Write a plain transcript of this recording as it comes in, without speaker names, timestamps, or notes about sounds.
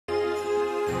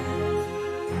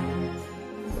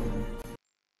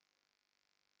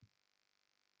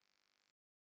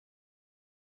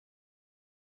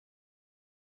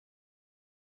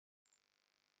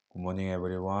Good morning,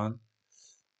 everyone.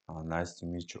 Nice to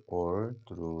meet you all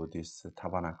through this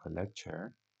Tabernacle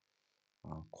lecture.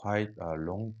 Quite a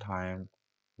long time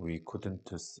we couldn't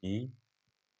see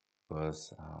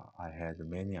because I had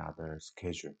many other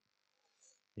schedule.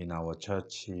 In our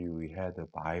church, we had a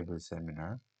Bible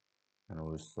seminar, and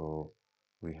also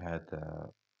we had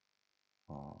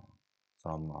uh,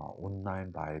 some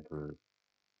online Bible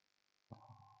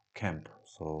camp.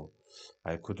 So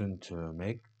I couldn't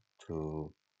make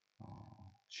to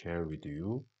share with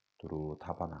you through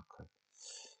Tabernacle.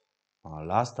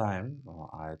 Last time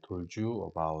I told you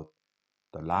about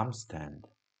the lampstand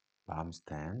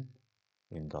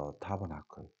in the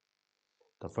tabernacle.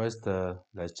 The first,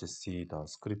 let's just see the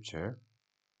scripture.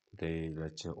 Today,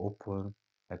 let's open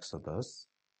Exodus,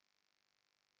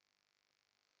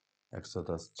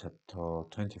 Exodus chapter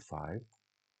 25,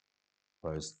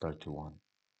 verse 31.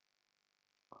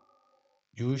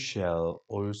 You shall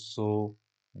also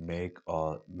make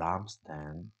a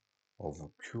lampstand of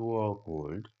pure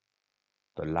gold.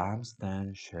 The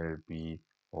lampstand shall be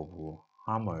of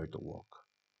hammered work.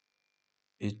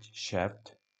 Its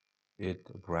shaft, its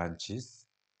branches,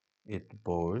 its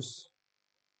boughs,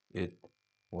 its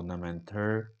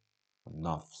ornamental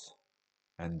knobs,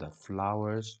 and the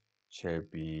flowers shall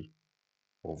be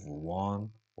of one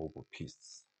of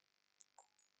piece.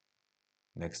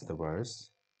 Next verse.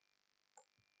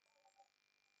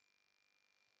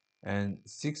 And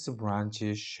 6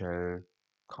 branches shall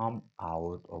come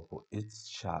out of its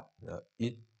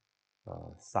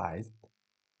side,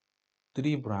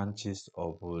 3 branches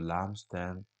of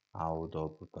lampstand out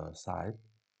of the side,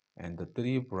 and the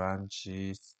 3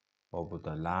 branches of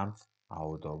the lamp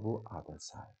out of other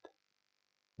side.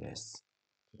 Yes,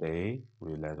 today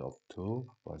we led up to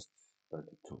verse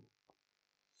 32.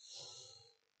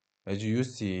 As you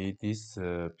see this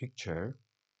picture,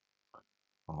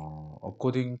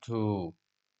 according to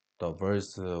the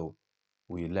verse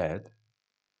we read,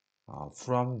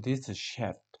 from this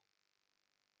shaft,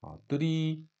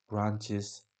 3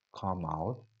 branches come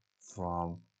out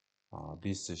from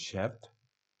this shaft,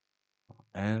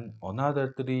 and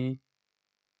another 3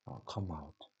 come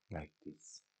out like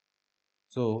this.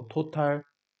 So total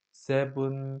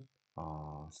 7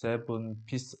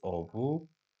 piece of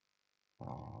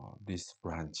these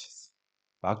branches.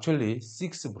 Actually,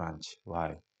 6 branch.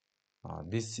 Why?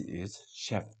 This is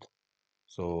shaft.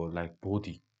 So like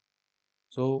body.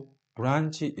 So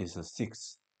branch is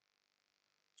 6.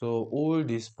 So all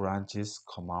these branches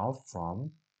come out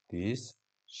from this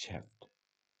shaft.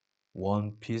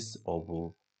 1 piece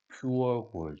of pure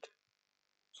gold.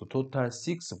 So total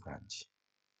 6 branch.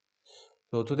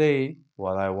 So today,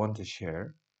 what I want to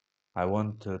share, I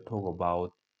want to talk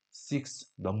about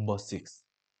number 6.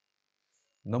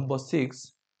 Number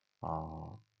 6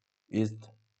 uh, is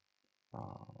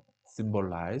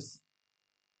symbolize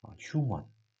human.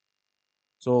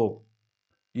 So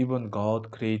even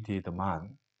God created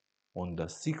man on the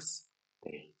 6th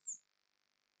day.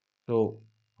 So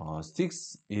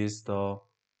 6 is the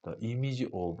image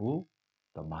of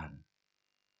the man.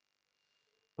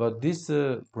 But this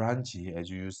branch, as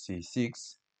you see,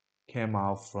 6 came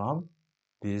out from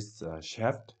this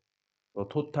shaft. So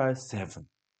total 7.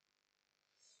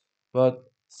 But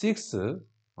 6,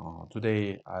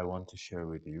 today I want to share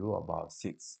with you about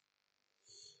 6.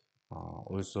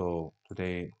 Also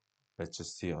today, let's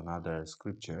just see another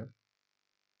scripture.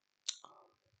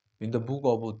 In the book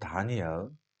of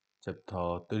Daniel,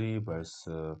 chapter 3, verse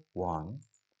 1,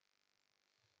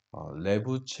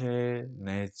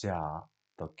 Nebuchadnezzar,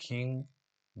 the king,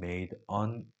 made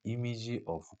an image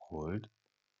of gold,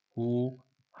 whose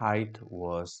height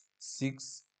was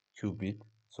 60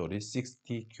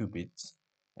 cubits,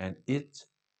 and its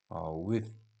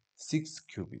width 6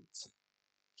 cubits.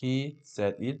 He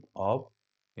set it up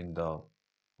in the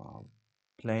um,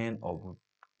 plain of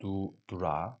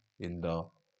Dura in the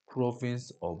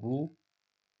province of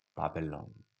Babylon.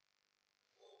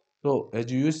 So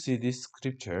as you see this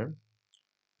scripture,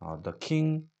 the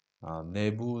king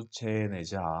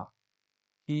Nebuchadnezzar,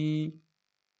 he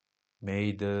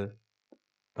made the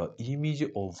image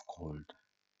of gold.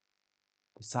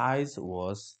 The size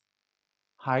was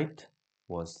height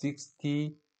was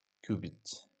 60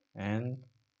 cubits and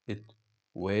it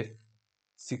weight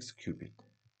 6 cubits.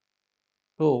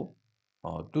 So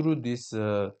through this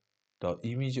the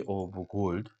image of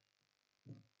gold,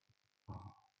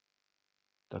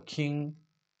 the king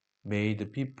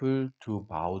made people to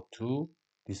bow to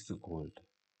this gold.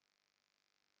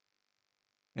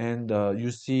 And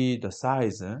you see the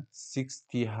size,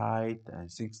 60 height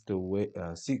and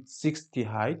 60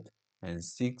 height and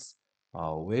 6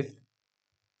 width.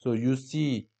 So you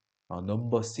see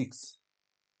number 6.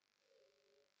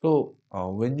 So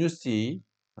when you see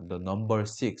the number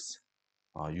 6,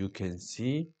 you can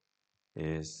see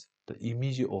is the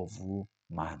image of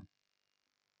man.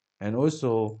 And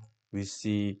also we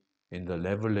see in the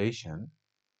Revelation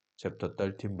chapter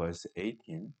 13 verse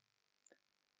 18,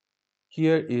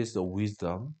 here is the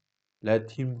wisdom.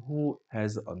 Let him who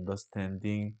has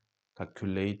understanding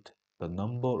calculate the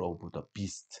number of the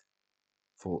beast,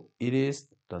 for it is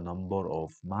the number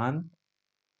of man.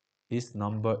 His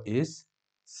number is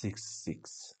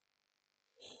 66.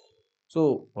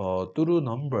 So through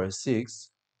number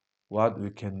 6, what we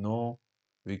can know,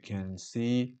 we can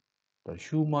see the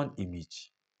human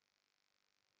image.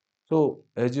 So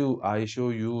as I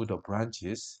show you the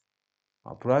branches,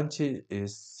 a branch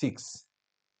is 6,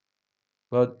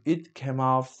 but it came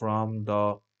out from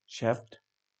the shaft,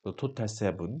 the total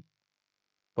 7.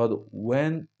 But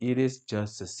when it is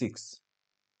just 6,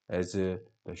 as the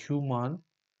human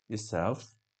itself,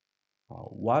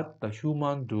 what the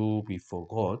human do before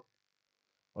God,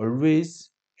 always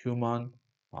human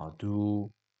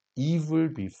do evil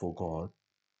before God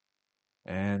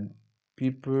and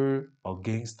people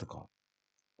against God.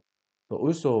 So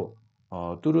also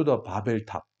through the Babel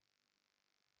top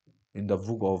in the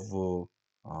book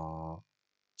of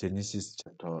Genesis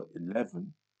chapter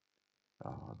 11,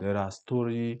 there are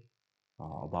story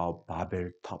about Babel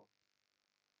top.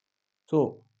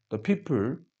 So the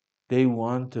people they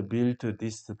want to build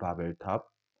this Babel top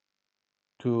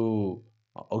to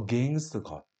against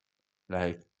God,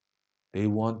 like they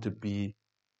want to be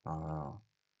uh,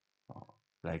 uh,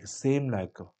 like same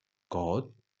like God.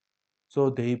 So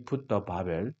they put the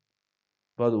Babel.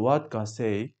 But what God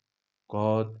say?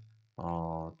 God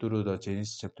through the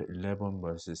Genesis chapter 11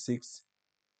 verse 6,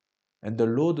 and the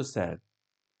Lord said,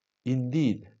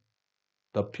 indeed,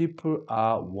 the people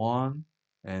are one,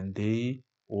 and they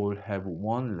all have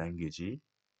one language,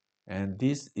 and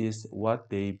this is what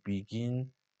they begin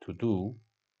to do.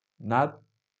 Not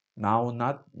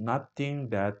not nothing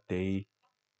that they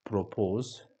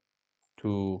propose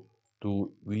to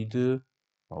do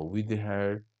with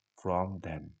her from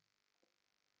them.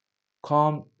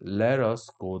 Come, let us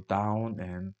go down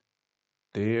and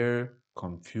there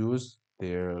confuse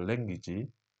their language,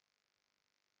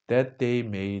 that they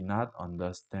may not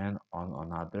understand on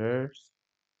another's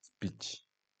speech.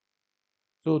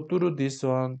 So through this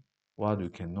one, what we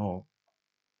can know,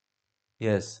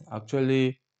 yes,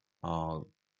 actually, uh,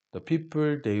 the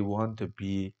people they want to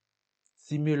be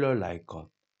similar like God.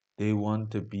 They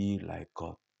want to be like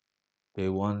God. They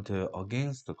want to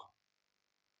against God.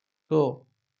 So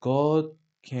God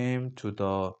came to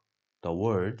the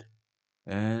world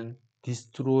and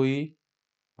destroy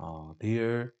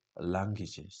their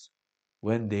languages.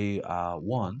 When they are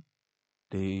one,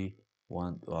 they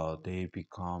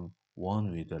become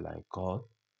one with the like God.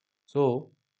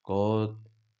 So God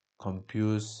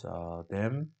confuse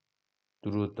them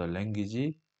through the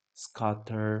language,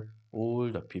 scatter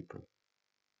all the people.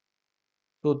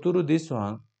 So through this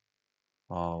one,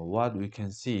 what we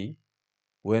can see,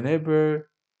 whenever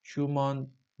human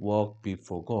walk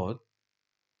before God,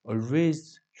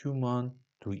 always human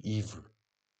to evil.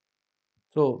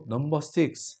 So number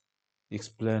 6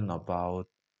 explain about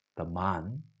the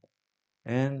man,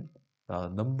 and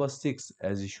number 6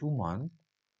 as human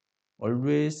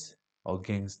always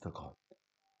against God.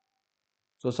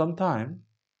 So sometime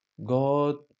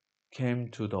God came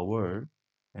to the world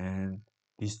and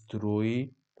destroy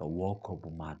the work of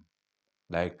man.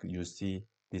 Like you see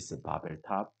this Babel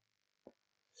top.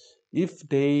 If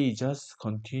they just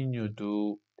continue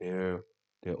to their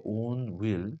own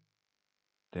will,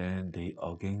 then they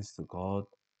against God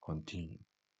continue.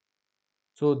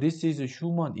 So this is a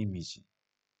human image.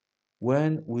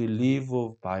 When we live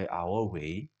by our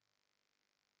way,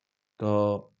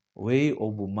 the way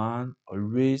of man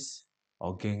always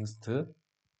against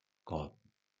God.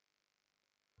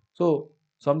 So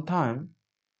sometimes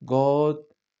God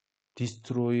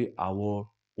destroy our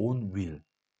own will.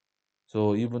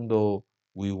 So even though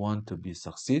we want to be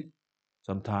succeed,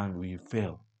 sometimes we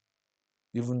fail.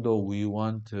 Even though we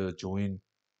want to join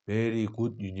very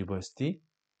good university,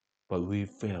 but we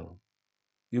fail.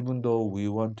 Even though we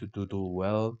want to do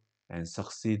well and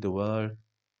succeed well,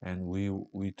 and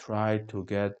we try to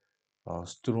get a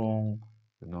strong,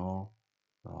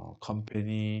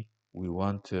 company. We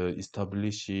want to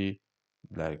establish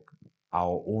like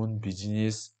our own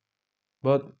business,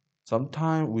 but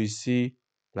sometimes we see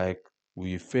like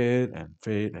we fail and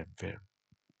fail and fail,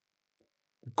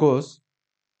 because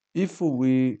if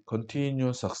we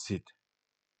continue succeed,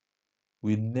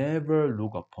 we never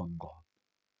look upon God.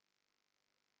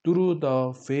 Through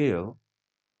the fail,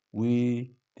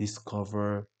 we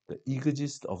discover the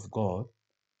exist of God,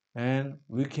 and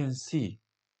we can see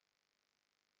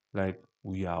like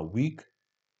we are weak,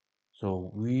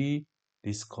 so we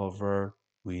discover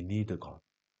we need God.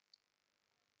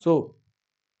 So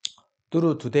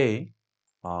through today,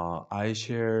 I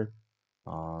share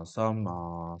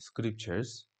some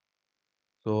scriptures.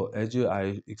 So as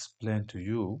I explained to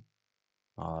you,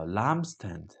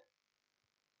 lampstand,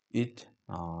 it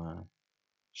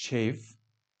shape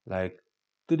like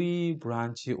three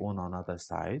branches on another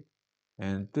side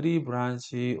and three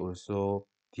branches also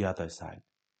the other side.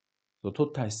 So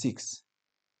total six.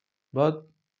 But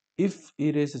if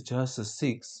it is just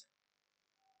six,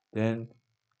 then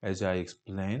as I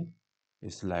explained,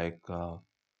 it's like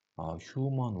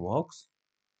human works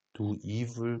do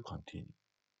evil continue.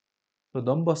 So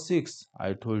number six,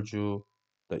 I told you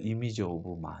the image of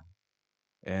man.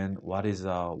 And what is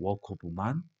a work of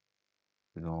man?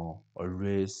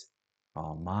 Always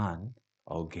man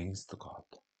against God.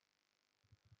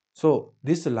 So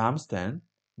this lampstand,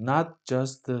 not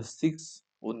just the six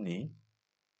only,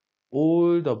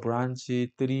 all the branches,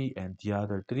 three and the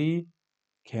other three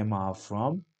came out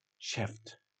from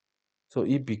shaft. So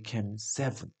it became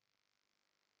seven.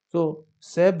 So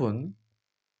seven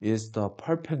is the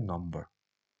perfect number.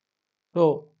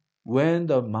 So when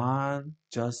the man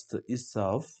just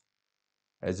itself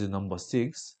as a number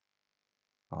six,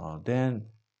 then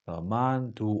the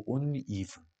man do only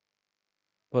evil.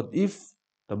 But if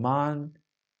the man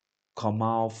come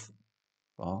out,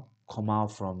 come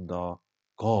out from the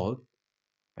God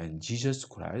and Jesus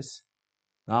Christ,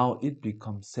 now it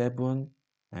becomes seven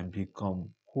and become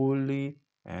holy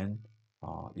and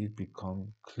it become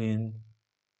clean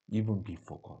even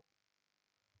before God.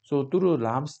 So through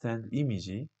lampstand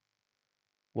image,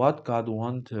 what God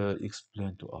want to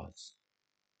explain to us,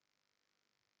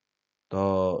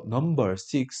 the number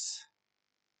six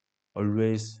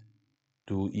always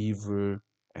do evil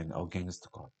and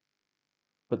against God.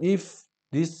 But if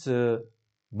this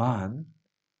man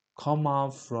come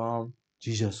out from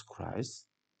Jesus Christ,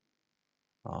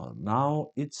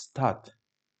 now it start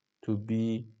to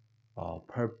be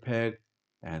perfect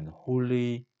and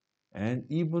holy and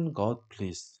even God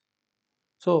pleased.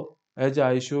 So as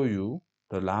I show you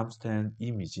the lampstand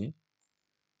image,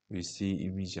 we see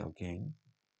image again.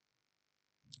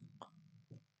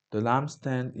 The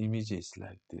lampstand image is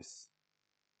like this.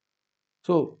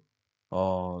 So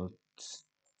uh,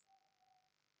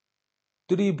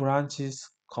 three branches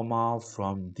come out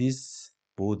from this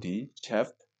body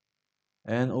shaft,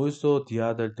 and also the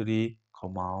other three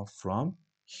come out from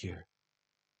here.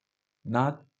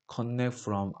 Not connect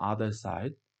from other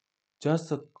side,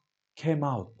 just came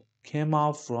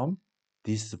out from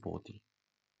this body.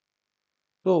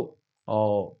 So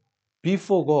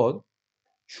before God,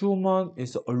 human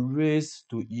is always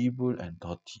do evil and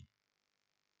dirty.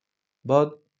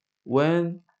 But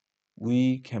when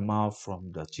we came out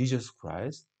from the Jesus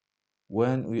Christ,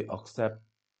 when we accept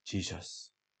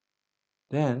Jesus,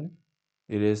 then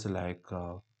it is like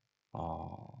uh,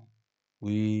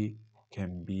 we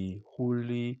can be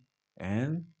holy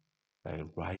and like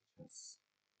righteous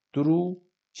through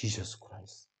Jesus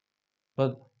Christ.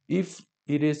 But if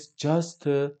it is just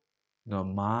the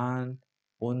man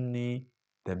only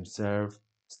themselves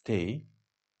stay,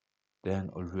 then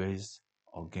always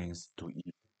against to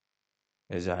evil.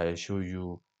 As I show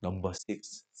you number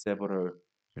six, several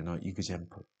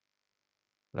example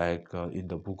like in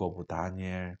the book of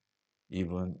Daniel,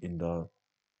 even in the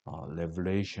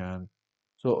Revelation.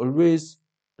 So always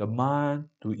the man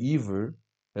to evil.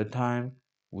 The time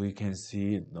we can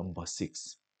see number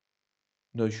six.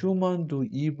 The human do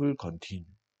evil continue.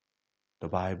 The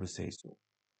Bible says so.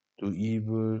 Do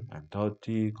evil and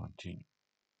dirty continue.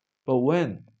 But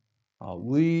when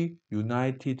we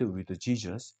united with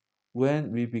Jesus,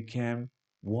 when we became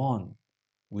one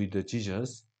with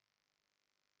Jesus,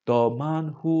 the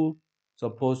man who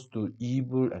supposed to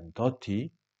evil and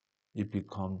dirty, it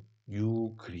become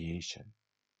new creation,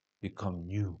 become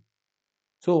new.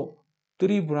 So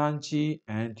three branches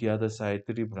and the other side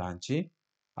three branches,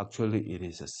 actually it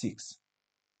is a six.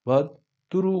 But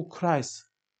through Christ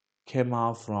came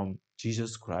out from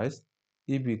Jesus Christ,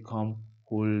 it become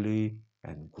holy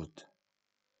and good.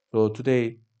 So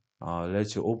today,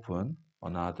 let's open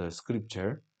another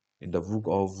scripture in the book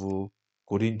of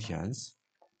Corinthians,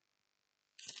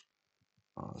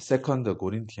 Second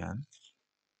Corinthians,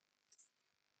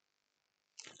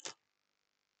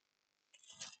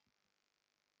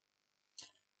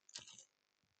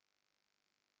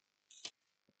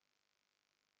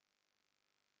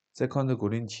 Second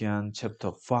Corinthians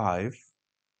chapter 5,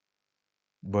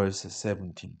 verse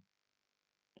 17.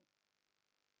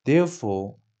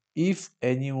 Therefore, if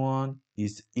anyone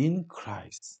is in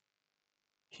Christ,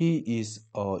 he is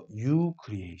a new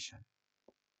creation.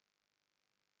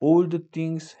 All the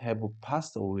things have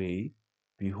passed away.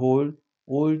 Behold,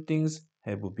 all things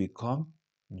have become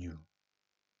new.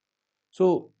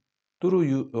 So,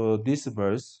 through this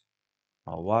verse,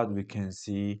 what we can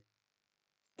see,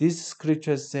 these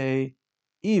scriptures say,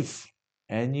 if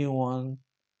anyone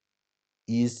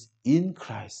is in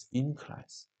Christ mean,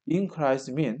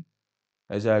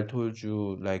 as I told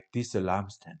you, like this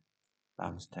lampstand,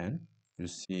 you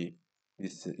see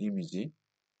this image,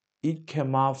 it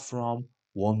came out from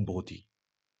one body.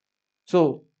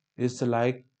 So it's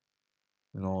like,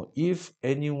 if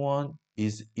anyone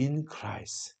is in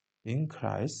Christ,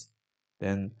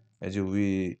 then as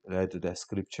we read the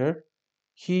scripture,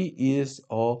 he is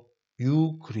a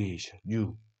new creation,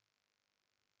 new.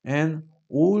 And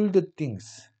all the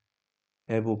things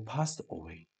have passed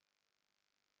away.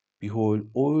 Behold,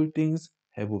 all things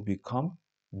have become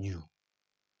new.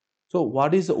 So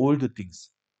what is all the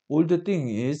things? All the thing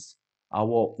is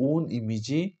our own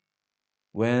image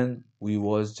when we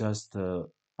was just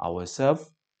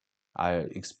ourselves. I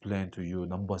explained to you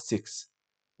number six.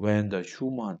 When the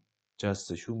human, just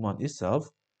the human itself,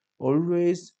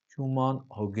 always human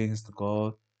against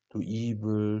God, to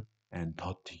evil and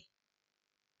dirty.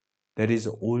 That is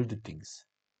all the things.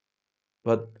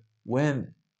 But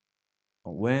when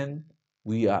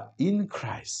we are in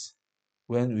Christ,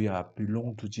 when we are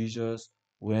belong to Jesus,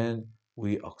 when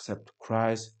we accept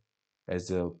Christ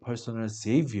as a personal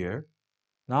savior,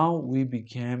 now we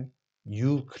became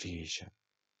new creation.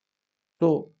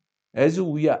 So as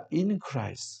we are in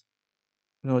Christ,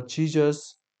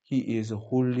 Jesus, he is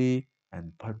holy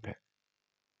and perfect.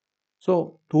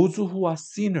 So those who are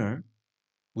sinner,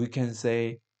 we can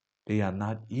say they are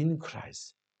not in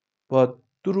Christ. But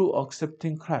through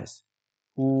accepting Christ,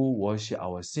 who wash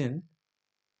our sin,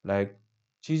 like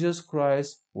Jesus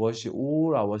Christ wash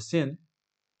all our sin.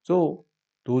 So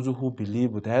those who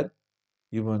believe that,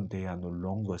 even they are no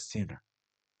longer sinner,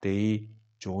 they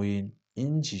join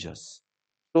in Jesus.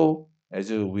 So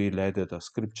as we read the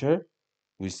scripture,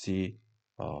 we see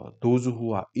those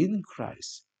who are in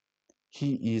Christ,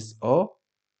 he is a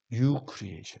new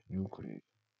creation, new creation.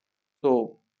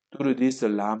 So through this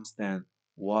lampstand,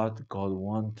 what God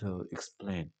want to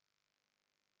explain,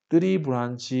 three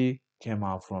branches came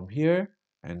out from here,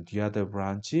 and the other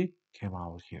branch came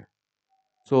out here.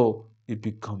 So it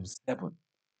becomes seven.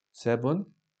 Seven.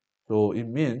 So it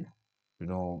means,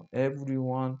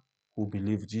 everyone who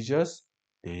believes Jesus,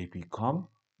 they become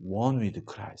one with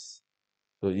Christ.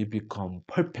 So it become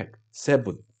perfect.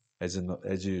 Seven, as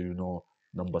you know,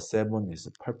 number seven is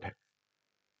perfect.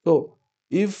 So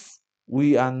if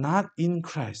we are not in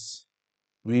Christ,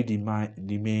 we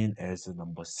remain as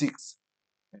number six.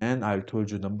 And I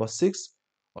told you number six,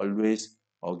 always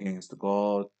against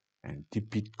God and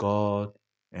defeat God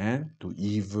and do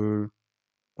evil.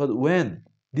 But when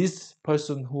this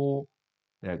person who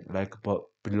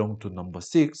belong to number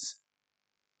six,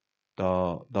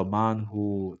 the man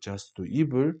who just do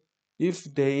evil, if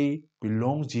they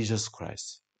belong Jesus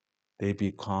Christ, they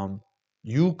become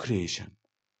new creation.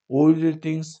 All the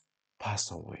things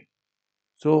pass away.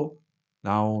 So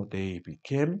now they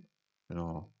became,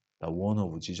 the one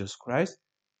of Jesus Christ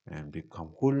and become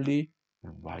holy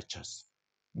and righteous,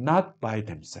 not by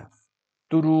themselves,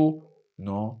 through,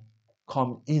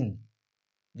 come in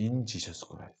Jesus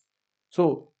Christ.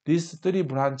 So these three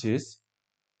branches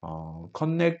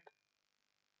connect,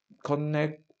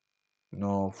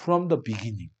 from the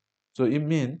beginning. So it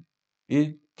means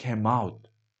it came out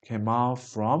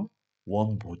from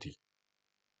one body,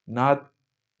 not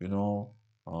from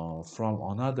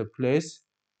another place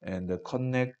and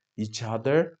connect each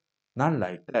other, not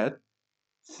like that,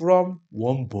 from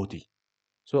one body.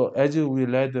 So as we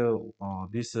read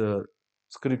this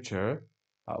scripture,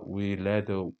 we read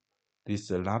this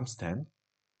lampstand.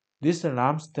 This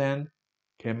lampstand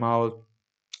came out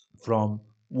from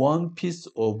one piece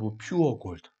of pure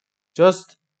gold,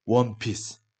 just one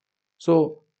piece.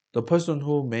 So the person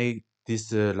who made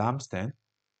this lampstand,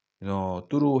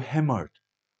 through hammer,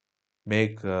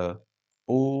 make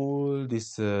all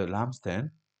this lampstand.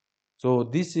 So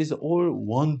this is all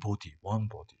one body,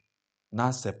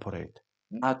 not separate,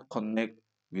 not connect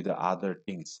with the other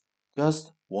things,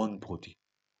 just one body.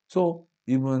 So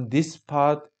even this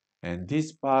part and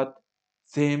this part,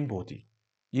 same body.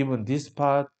 Even this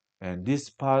part and this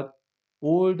part,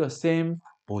 all the same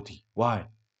body. Why?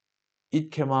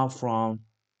 It came out from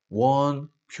one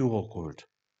pure gold.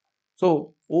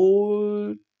 So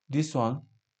all this one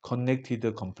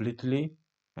connected completely,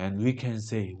 and we can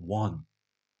say one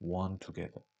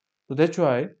together. So that's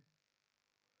why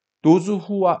those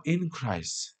who are in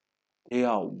Christ, they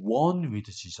are one with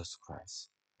Jesus Christ.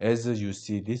 As you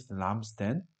see this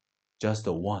lampstand, just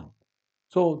one.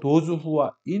 So those who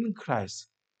are in Christ,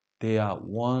 they are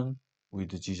one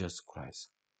with Jesus Christ.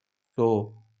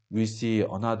 So we see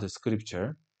another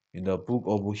scripture in the book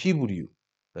of Hebrew.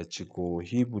 Let's go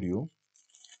Hebrew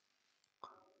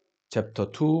chapter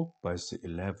 2 verse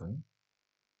 11.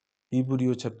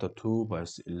 Hebrew chapter 2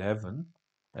 verse 11.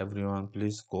 Everyone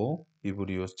please go.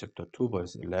 Hebrews chapter 2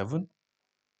 verse 11.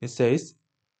 It says,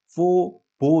 for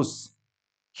both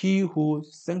he who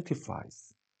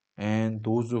sanctifies and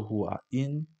those who are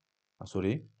being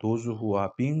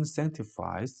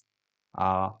sanctified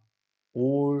are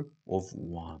all of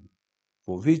one.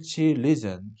 For which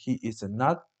reason he is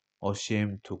not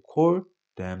ashamed to call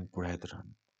them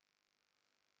brethren.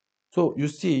 So you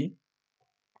see,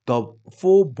 the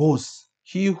for both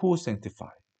he who sanctifies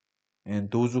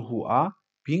and those who are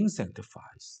being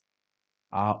sanctified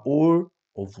are all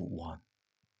of one.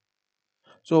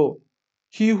 So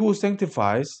he who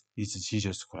sanctifies is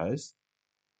Jesus Christ,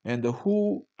 and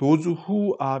those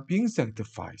who are being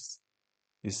sanctified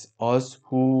is us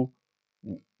who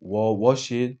were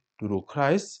washed through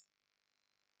Christ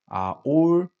are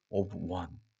all of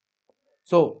one.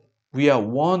 So we are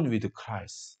one with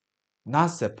Christ, not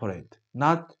separate,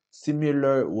 not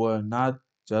similar or not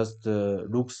just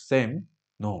look same.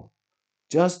 No,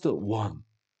 just one.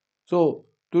 So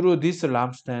through this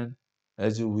lampstand,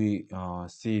 as we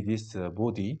see this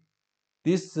body,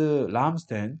 this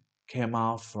lampstand came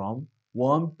out from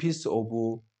one piece of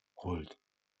gold.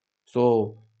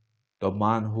 So the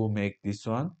man who make this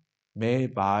one may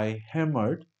buy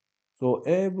hammered. So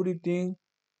everything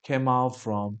came out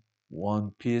from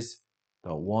one piece,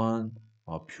 the one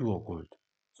pure gold.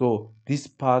 So this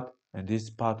part and this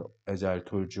part, as I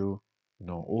told you,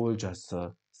 all just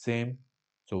same.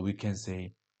 So we can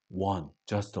say one,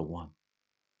 just a one.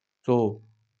 So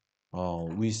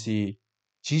we see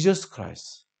Jesus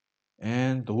Christ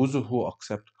and those who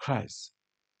accept Christ,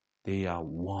 they are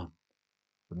one,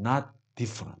 not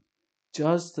different,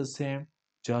 just the same,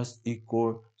 just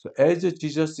equal. So as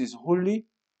Jesus is holy,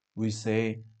 we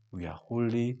say we are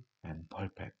holy and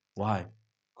perfect. Why?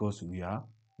 Because we are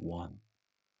one.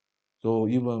 So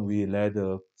even we read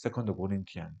Second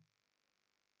Corinthians,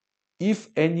 if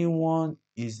anyone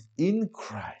is in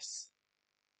Christ,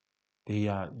 they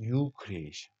are new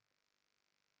creation.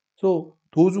 So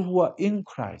those who are in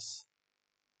Christ,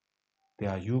 they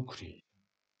are new creation.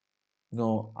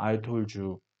 I told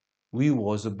you, we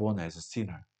was born as a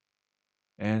sinner,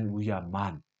 and we are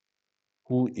man,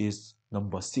 who is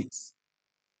number six.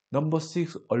 Number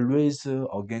six always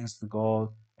against God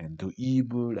and do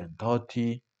evil and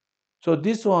dirty. So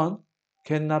this one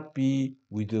cannot be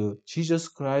with Jesus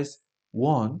Christ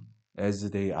one as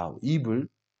they are evil,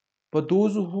 but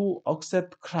those who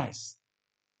accept Christ,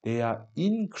 they are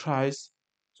in Christ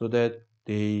so that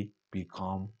they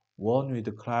become one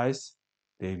with Christ,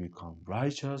 they become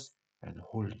righteous and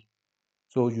holy.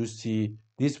 So you see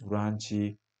this branch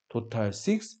total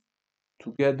six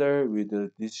together with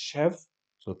this chef,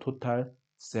 so total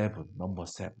seven, number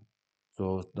seven.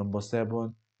 So number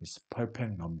seven is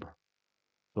perfect number.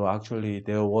 So actually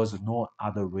there was no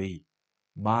other way.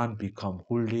 Man become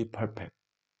wholly perfect.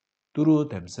 Through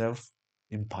themselves,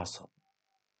 impossible.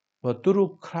 But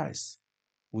through Christ,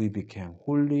 we became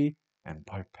holy and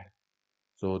perfect.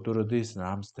 So through this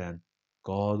lampstand,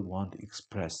 God want to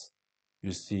express.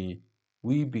 You see,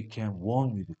 we became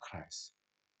one with Christ.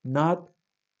 Not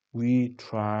we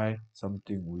try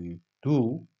something we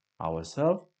do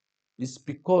ourselves. It's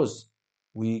because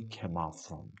we came out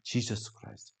from Jesus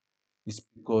Christ. It's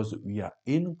because we are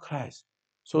in Christ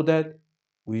so that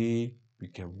we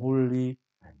became holy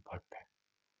and perfect.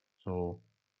 So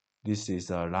this is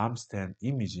a lampstand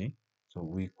image. So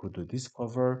we could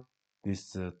discover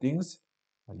these things.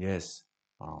 Yes,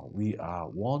 we are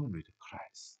one with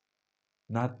Christ,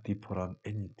 not different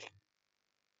anything.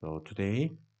 So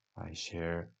today I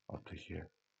share up to here.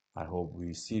 I hope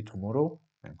we see tomorrow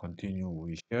and continue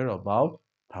we share about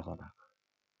Tabernacle.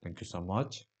 Thank you so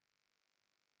much.